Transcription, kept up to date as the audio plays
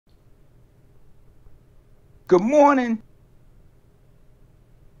Good morning.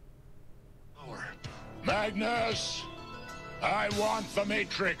 Magnus, I want the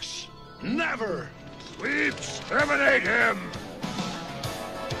Matrix. Never. We exterminate him.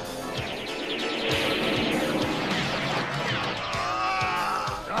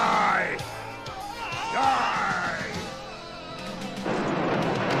 Die. Die.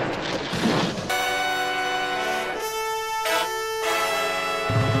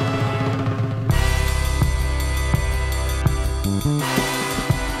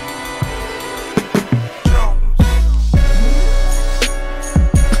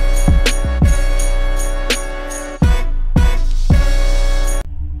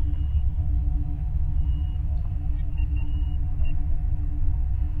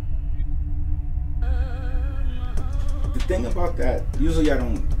 The thing about that, usually I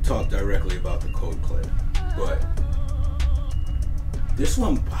don't talk directly about the code clip, but this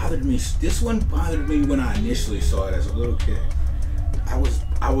one bothered me. This one bothered me when I initially saw it as a little kid. I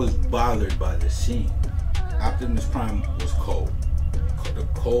was bothered by the scene. Optimus Prime was cold. The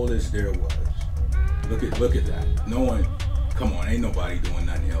coldest there was. Look at that. No one, come on, ain't nobody doing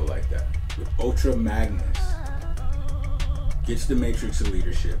nothing ill like that. With Ultra Magnus gets the Matrix of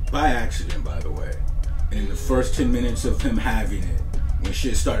leadership by accident, by the way. And in the first 10 minutes of him having it, when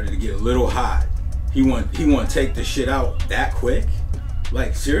shit started to get a little hot, he want to take the shit out that quick?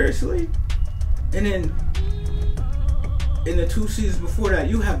 Like, seriously? And then in the 2 seasons before that,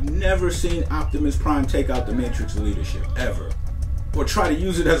 you have never seen Optimus Prime take out the Matrix of leadership, ever. Or try to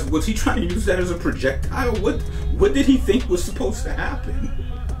use it as, was he trying to use that as a projectile? What did he think was supposed to happen?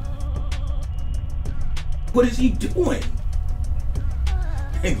 What is he doing?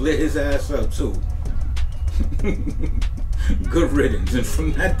 He lit his ass up too. Good riddance. And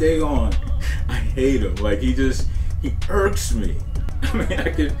from that day on, I hate him. Like, he irks me. I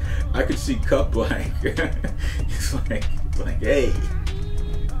mean, I could see Cup like, it's like, hey,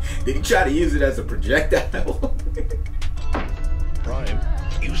 did he try to use it as a projectile? Prime,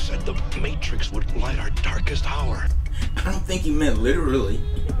 you said the Matrix would light our darkest hour. I don't think he meant literally.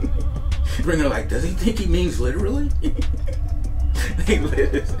 Bringer, like, does he think he means literally? They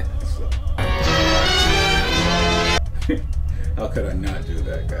lit his ass up. How could I not do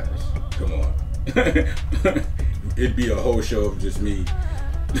that, guys? Come on. It'd be a whole show of just me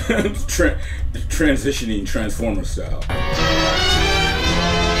transitioning Transformer style.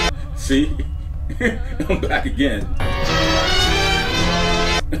 See? I'm back again.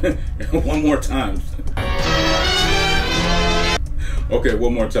 One more time. Okay,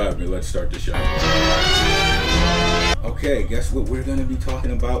 one more time and let's start the show. Okay, guess what we're gonna be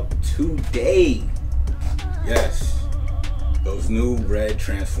talking about today? Yes, those new red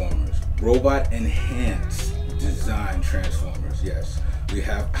Transformers. Robot enhanced design Transformers. Yes, we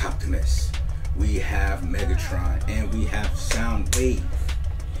have Optimus, we have Megatron, and we have Soundwave.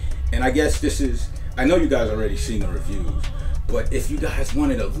 And I guess this is, I know you guys already seen the reviews, but if you guys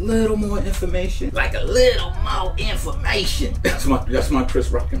wanted a little more information, like a little more information, that's my Chris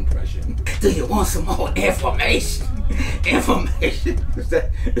Rock impression. Do you want some more information? Information? Is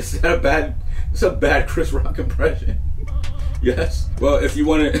that a bad? It's a bad Chris Rock impression. Yes. Well, if you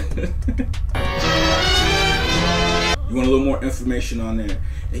want to, you want a little more information on there,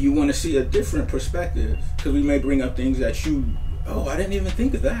 and you want to see a different perspective, because we may bring up things that I didn't even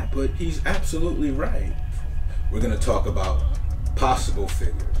think of that, but he's absolutely right. We're gonna talk about possible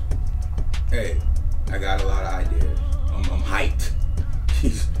figures. Hey, I got a lot of ideas. I'm hyped.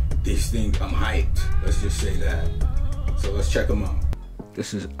 These things, I'm hyped. Let's just say that. So let's check them out.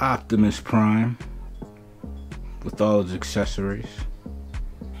 This is Optimus Prime with all his accessories.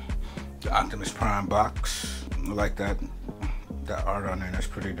 The Optimus Prime box. I like that art on there. That's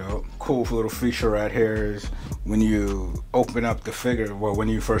pretty dope. Cool little feature right here is when you open up the figure, well, when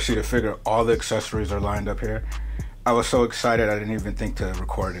you first see the figure, all the accessories are lined up here. I was so excited I didn't even think to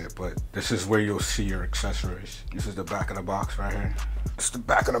record it, but this is where you'll see your accessories. This is the back of the box right here. It's the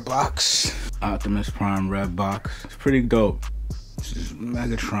back of the box. Optimus Prime red box. It's pretty dope. This is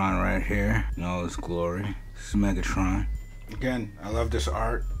Megatron right here in all his glory. This is Megatron. Again, I love this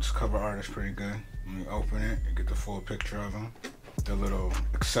art. This cover art is pretty good. When you open it, you get the full picture of him. The little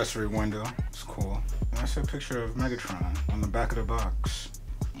accessory window, it's cool. And that's a picture of Megatron on the back of the box.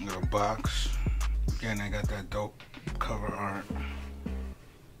 Little box. Again, I got that dope cover art.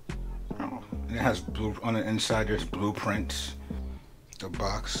 Oh, and it has on the inside there's blueprints. The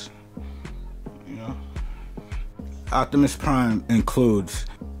box, you know. Optimus Prime includes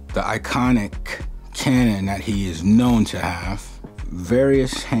the iconic cannon that he is known to have,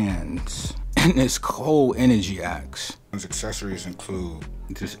 various hands, and his cold energy axe. His accessories include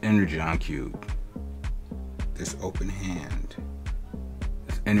this Energon cube, this open hand,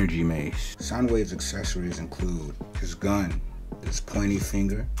 this energy mace. Soundwave's accessories include his gun, his pointy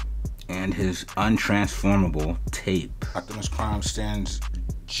finger, and his untransformable tape. Optimus Prime stands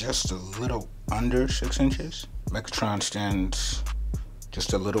just a little under 6 inches. Megatron stands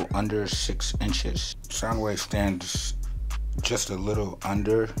just a little under 6 inches. Soundwave stands just a little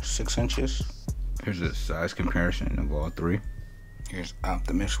under 6 inches. Here's a size comparison of all three. Here's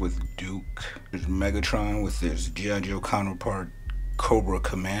Optimus with Duke. Here's Megatron with his G.I. Joe counterpart, Cobra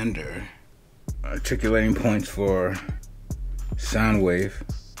Commander. Articulating points for Soundwave.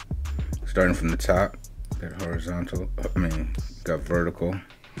 Starting from the top, got horizontal, got vertical,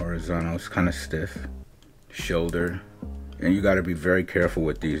 horizontal, it's kind of stiff. Shoulder. And you got to be very careful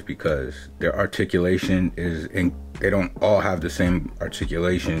with these because their articulation they don't all have the same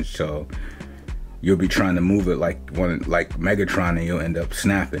articulation, so you'll be trying to move it like Megatron and you'll end up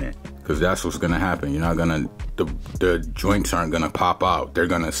snapping it, because that's what's gonna happen. You're not gonna, the joints aren't gonna pop out, they're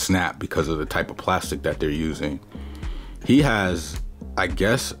gonna snap because of the type of plastic that they're using. He has, I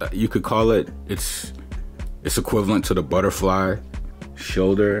guess you could call it, it's equivalent to the butterfly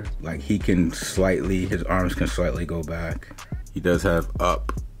shoulder. Like his arms can slightly go back. He does have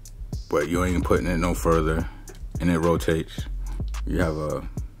up, but you ain't putting it no further, and it rotates. You have a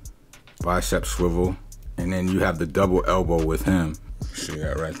bicep swivel, and then you have the double elbow with him. See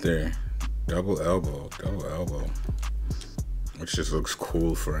that right there, double elbow, which just looks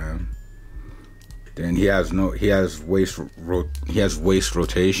cool for him. Then he has waist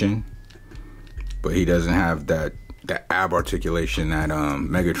rotation, but he doesn't have that ab articulation that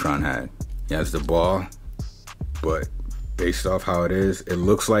Megatron had. He has the ball, but based off how it is, it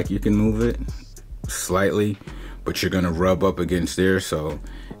looks like you can move it slightly, but you're gonna rub up against there, so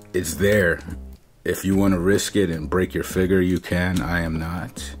it's there. If you want to risk it and break your figure, you can. I am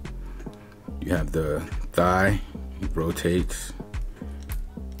not. You have the thigh, it rotates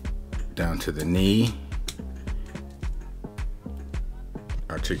down to the knee,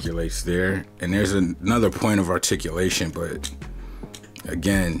 articulates there, and there's another point of articulation, but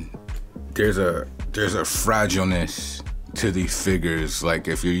again, there's a fragileness to these figures. Like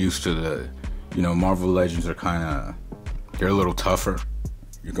if you're used to the, Marvel Legends are they're a little tougher.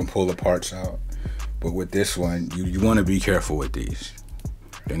 You can pull the parts out, but with this one, you want to be careful with these.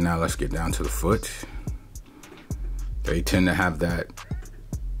 And now let's get down to the foot. They tend to have that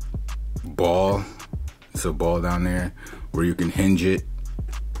ball. It's a ball down there where you can hinge it.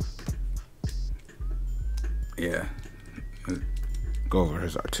 Yeah. Go over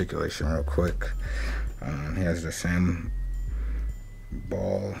his articulation real quick. He has the same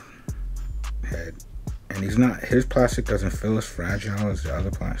ball head, and his plastic doesn't feel as fragile as the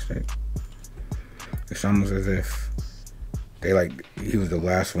other plastic. It's almost as if he was the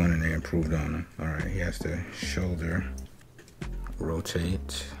last one and they improved on him. All right, he has the shoulder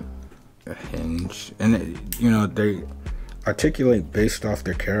rotate, a hinge, and they articulate based off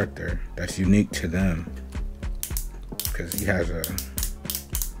their character. That's unique to them, because he has a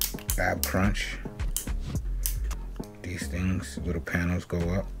ab crunch. These things, little panels go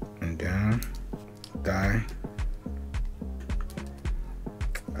up and down. Thigh.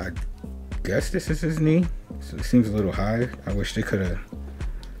 I guess this is his knee, so it seems a little high. I wish they could have,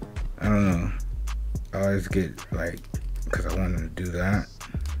 I don't know. I always get because I wanted to do that,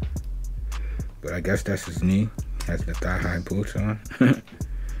 but I guess that's his knee. Has the thigh high boots on.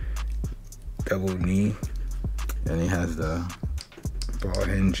 Double knee. And he has the ball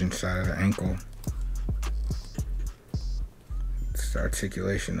hinge inside of the ankle. It's the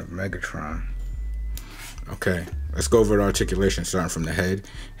articulation of Megatron. Okay, let's go over the articulation starting from the head.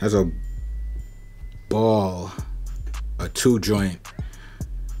 Has a ball, a two joint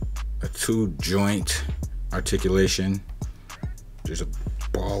articulation. There's a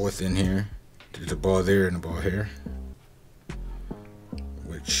ball within here. There's a ball there and a ball here,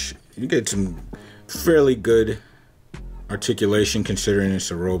 which you get some fairly good articulation considering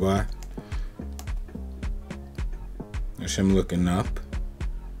it's a robot. There's him looking up.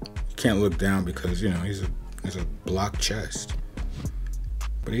 You can't look down because he's a block chest,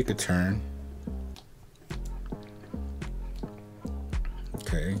 but he could turn.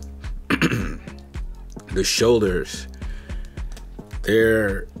 Okay. The shoulders,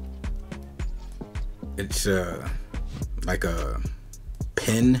 it's like a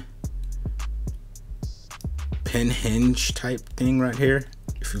pin hinge type thing right here,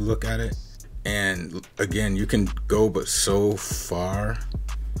 if you look at it. And again, you can go but so far,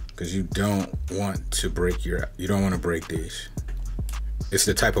 because you don't want to break these. It's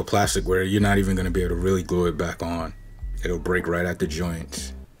the type of plastic where you're not even going to be able to really glue it back on. It'll break right at the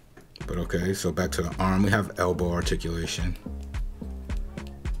joints. But okay, so back to the arm. We have elbow articulation.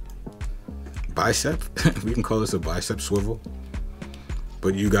 Bicep. We can call this a bicep swivel.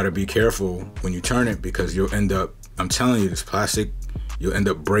 But you got to be careful when you turn it, because you'll end up, I'm telling you, this plastic, you'll end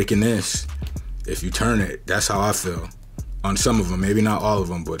up breaking this if you turn it. That's how I feel on some of them. Maybe not all of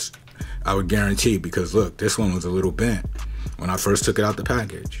them, but I would guarantee, because look, this one was a little bent when I first took it out the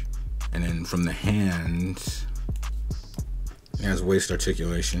package. And then from the hands, it has waist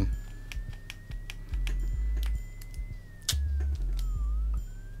articulation.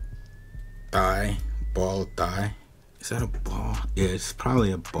 Thigh, ball thigh. Is that a ball? Yeah, it's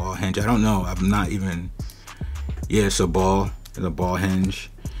probably a ball hinge. I don't know. I'm not even. Yeah, it's a ball. It's a ball hinge.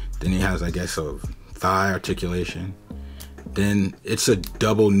 Then he has, I guess, a thigh articulation. Then it's a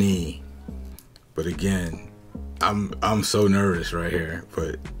double knee. But again, I'm so nervous right here.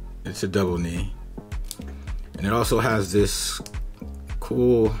 But it's a double knee. And it also has this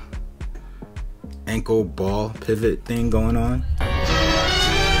cool ankle ball pivot thing going on.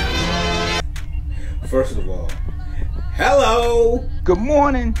 First of all, hello. Good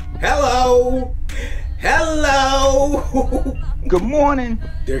morning. Hello. Hello. Good morning.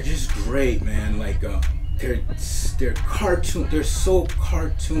 They're just great, man. Like they're cartoon. They're so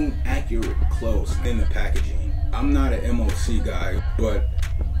cartoon accurate close in the packaging. I'm not an MOC guy, but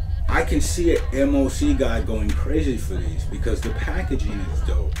I can see an MOC guy going crazy for these because the packaging is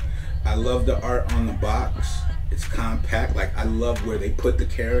dope. I love the art on the box. It's compact. Like, I love where they put the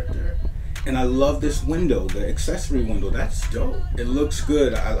character. And I love this window, the accessory window. That's dope. It looks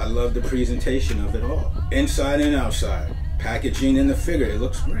good. I love the presentation of it all. Inside and outside. Packaging and the figure. It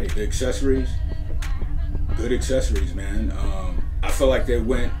looks great. The accessories. Good accessories, man. I feel like they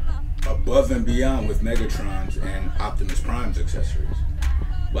went above and beyond with Megatron's and Optimus Prime's accessories.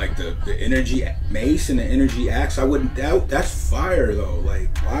 Like the energy mace and the energy axe, I wouldn't doubt. That's fire though. Like,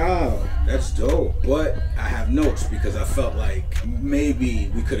 wow, that's dope. But I have notes because I felt like maybe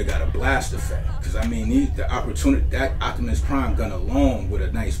we could have got a blast effect. Because I mean, the opportunity, that Optimus Prime gun alone with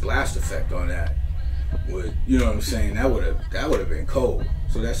a nice blast effect on that would, you know what I'm saying? That would have been cold.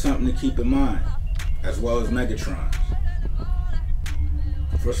 So that's something to keep in mind, as well as Megatron's.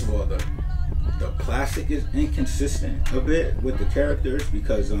 First of all, the plastic is inconsistent a bit with the characters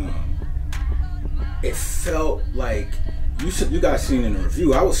because it felt like you guys seen in the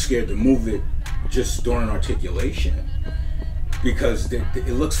review. I was scared to move it just during articulation because it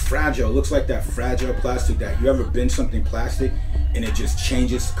looks fragile. It looks like that fragile plastic that you ever bend something plastic and it just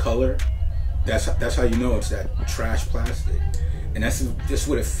changes color. That's how you know it's that trash plastic, and that's just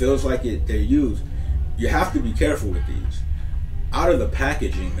what it feels like they're used. You have to be careful with these. Out of the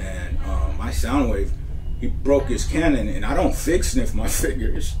packaging, man, my Soundwave, he broke his cannon, and I don't fig sniff my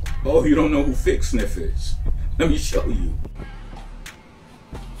figures. Oh, you don't know who fig sniff is? Let me show you.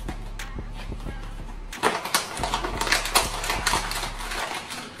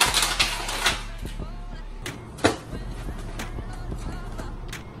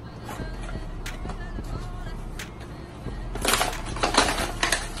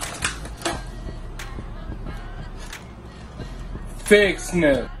 Fig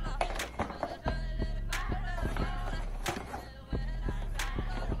sniff.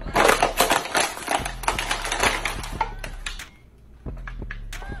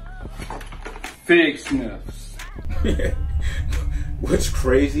 Fig sniffs. What's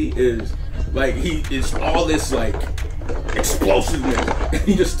crazy is like it's all this like explosiveness and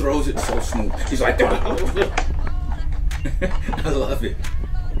he just throws it so smooth. He's like, I love it.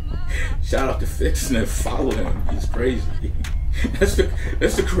 Shout out to Fig Sniff. Follow him. He's crazy. That's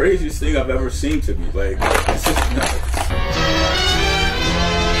the craziest thing I've ever seen to me. Like, it's just nuts.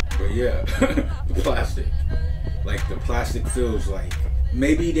 But yeah, the plastic. Like, the plastic feels like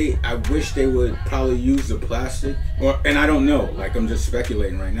maybe I wish they would probably use the plastic, and I don't know. Like, I'm just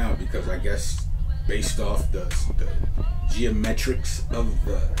speculating right now because I guess based off the geometrics of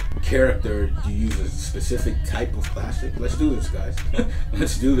the character, you use a specific type of plastic. Let's do this, guys.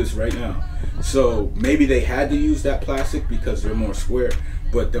 Let's do this right now. So maybe they had to use that plastic because they're more square,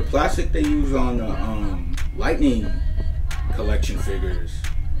 but the plastic they use on the Lightning collection figures,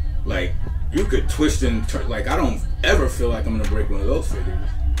 like, you could twist and turn. Like, I don't ever feel like I'm gonna break one of those figures.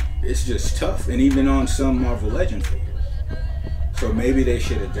 It's just tough. And even on some Marvel Legend figures. So maybe they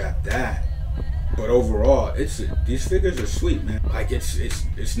should adapt that. But overall, these figures are sweet, man. Like, it's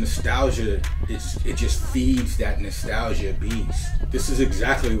nostalgia. It just feeds that nostalgia beast. This is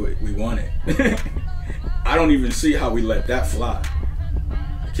exactly what we wanted. I don't even see how we let that fly.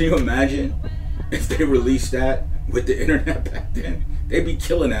 Can you imagine if they released that with the internet back then? They'd be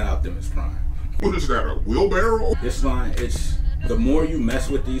killing that Optimus Prime. What is that, a wheelbarrow? This line, the more you mess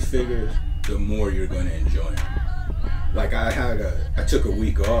with these figures, the more you're gonna enjoy them. Like I took a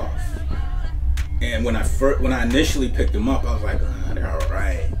week off, and when I initially picked them up, I was like, they're all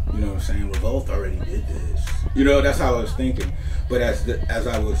right. You know what I'm saying? Revolt already did this. You know, that's how I was thinking. But as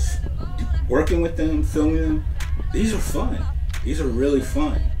I was working with them, filming them, these are fun. These are really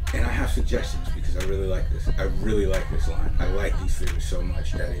fun. And I have suggestions because I really like this. I really like this line. I like these figures so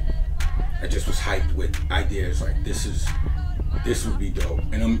much that I just was hyped with ideas like this would be dope.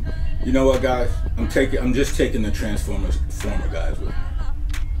 And you know what, guys? I'm just taking the Transformer guys with me.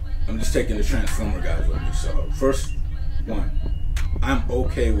 I'm just taking the Transformer guys with me. So first one, I'm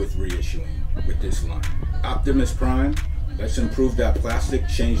okay with reissuing with this line. Optimus Prime, let's improve that plastic,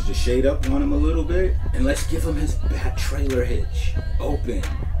 change the shade up on him a little bit, and let's give him his bat trailer hitch open.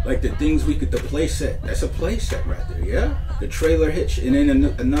 Like the things the play set, that's a play set right there, yeah? The trailer hitch, and then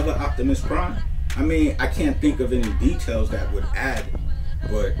another Optimus Prime. I mean, I can't think of any details that would add,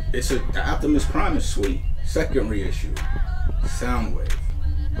 but the Optimus Prime is sweet. Second reissue, Soundwave.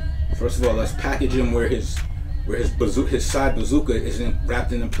 First of all, let's package him where his side bazooka isn't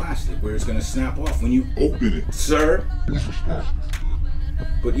wrapped in the plastic, where it's gonna snap off when you open it, sir.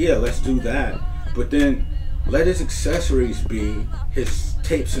 But yeah, let's do that. But then let his accessories be his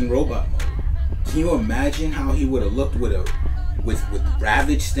tapes in robot mode. Can you imagine how he would have looked with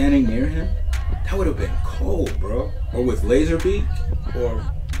Ravage standing near him? That would have been cold, bro. Or with Laserbeak or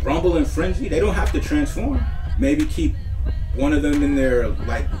Rumble and Frenzy. They don't have to transform. Maybe keep one of them in there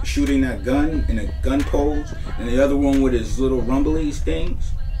like shooting that gun in a gun pose, and the other one with his little rumblies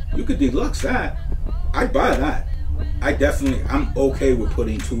things. You could deluxe that. I'd buy that. I'm okay with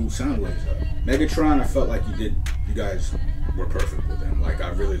putting 2 Soundwaves up. Megatron, I felt like you guys were perfect with him. Like, I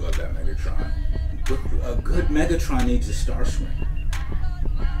really love that Megatron. But a good Megatron needs a Starscream.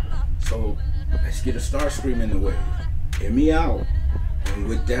 So let's get a Starscream in the wave. Hear me out. And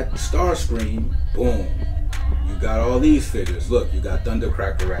with that Starscream, boom, you got all these figures. Look, you got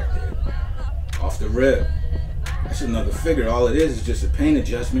Thundercracker right there. Off the rip. That's another figure. All it is just a paint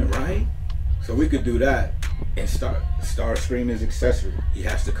adjustment, right? So we could do that. And Starscream is accessory. He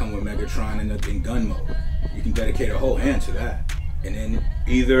has to come with Megatron in gun mode. You can dedicate a whole hand to that. And then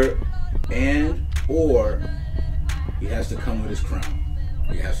or he has to come with his crown.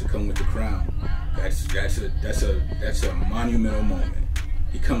 He has to come with the crown. That's a monumental moment.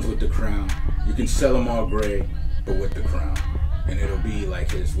 He comes with the crown. You can sell him all gray, but with the crown. And it'll be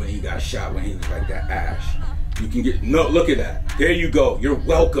like when he got shot, when he was like that Ash. You can look at that. There you go. You're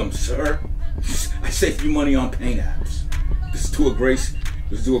welcome, sir. I saved you money on paint apps. Let's do a gray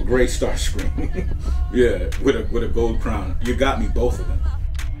Starscream. Yeah, with a gold crown. You got me, both of them.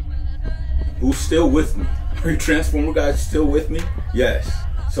 Who's still with me? Are you Transformer guys still with me? Yes.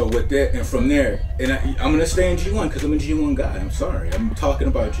 So with that, and from there, and I'm gonna stay in G1 because I'm a G1 guy. I'm sorry, I'm talking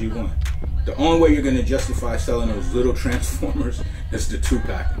about G1. The only way you're gonna justify selling those little Transformers is the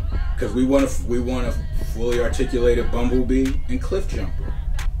 2-pack, because we want a fully articulated Bumblebee and Cliffjumper,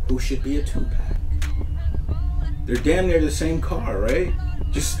 who should be a 2-pack. They're damn near the same car, right?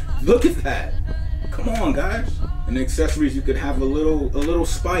 Just look at that. Come on, guys. And the accessories, you could have a little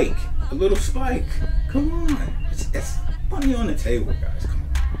spike, Come on, it's money on the table, guys. Come on.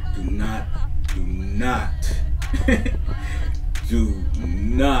 Do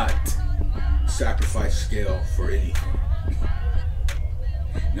not sacrifice scale for anything.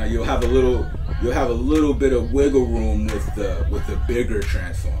 Now you'll have a little bit of wiggle room with the bigger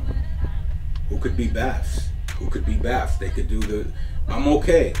Transformer. Who could be Baths? They could do the. I'm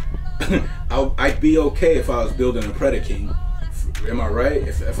okay. I'd be okay if I was building a Predaking. Am I right?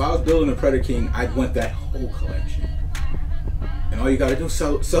 If I was building a Predaking, I'd want that whole collection. And all you gotta do is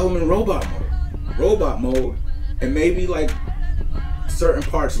sell them in robot mode, and maybe like certain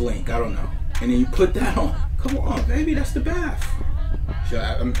parts link, I don't know. And then you put that on. Come on, baby, that's the Bath.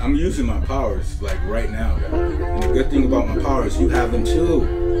 I'm using my powers like right now, guys. And the good thing about my powers, you have them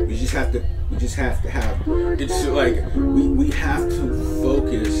too. We just have to have. It's like we have to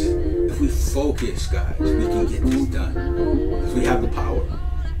focus. If we focus, guys, we can get this done. Because we have the power.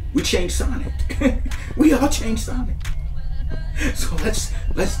 We changed Sonic. We all changed Sonic. So let's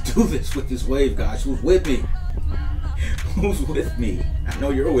do this with this wave, guys. Who's with me? Who's with me? I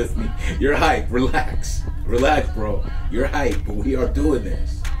know you're with me. You're hype. Relax, bro. You're hype, but we are doing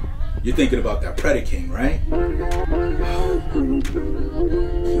this. You're thinking about that Predaking, right? Can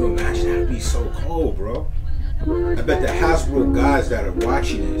you imagine? That'd be so cold, bro. I bet the Hasbro guys that are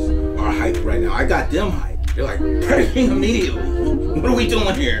watching this are hyped right now. I got them hyped. They're like, Predaking immediately. What are we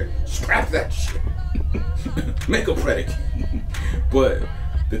doing here? Scrap that shit. Make a Predaking. But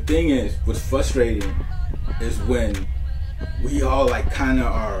the thing is, what's frustrating is when we all like kind of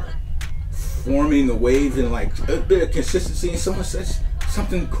are forming the wave in like a bit of consistency, and someone says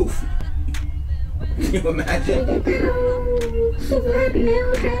something goofy. Can you imagine?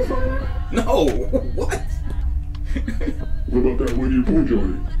 No, what? What about that Winnie the Pooh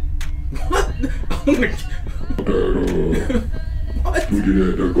joint? What? Oh my That, what? we did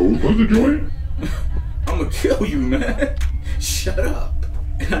that Ghostbuster joint? I'm gonna kill you, man. Shut up.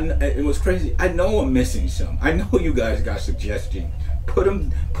 And it was crazy. I know I'm missing some. I know you guys got suggestions. Put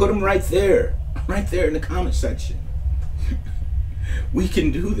them right there in the comment section. We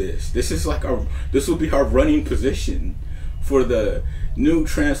can do this. This is like this will be our running position for the new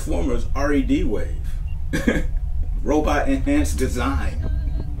Transformers RED wave. Robot enhanced design.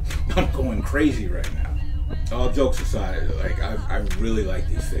 I'm going crazy right now. All jokes aside, like I really like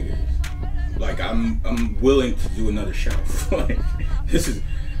these figures. Like I'm willing to do another shelf. Like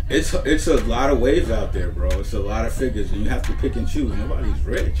it's a lot of waves out there, bro. It's a lot of figures, and you have to pick and choose. Nobody's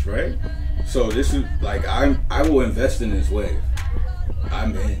rich, right? So this is like I will invest in this wave.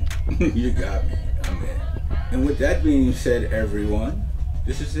 I'm in. You got me. I'm in. And with that being said, everyone,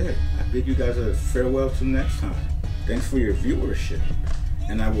 this is it. I bid you guys a farewell till next time. Thanks for your viewership,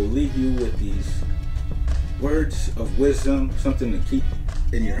 and I will leave you with these words of wisdom, something to keep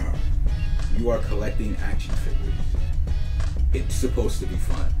in your heart. You are collecting action figures. It's supposed to be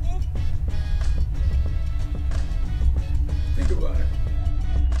fun. Think about it.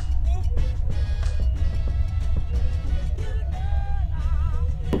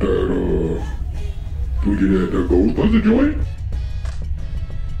 That, we did that Ghostbuster joint?